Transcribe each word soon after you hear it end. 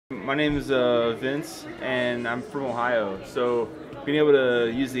My name is Vince, and I'm from Ohio. So being able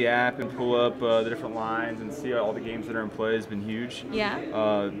to use the app and pull up the different lines and see all the games that are in play has been huge. Yeah.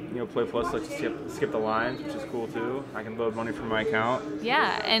 Play Plus lets you skip the lines, which is cool too. I can load money from my account.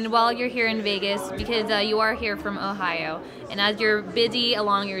 Yeah, and while you're here in Vegas, because you are here from Ohio, and as you're busy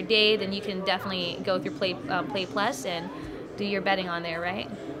along your day, then you can definitely go through Play Plus and do your betting on there, right?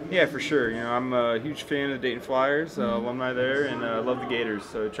 Yeah, for sure. I'm a huge fan of the Dayton Flyers, alumni there, and I love the Gators.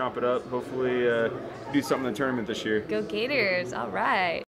 So chomp it up. Hopefully do something in the tournament this year. Go Gators! All right.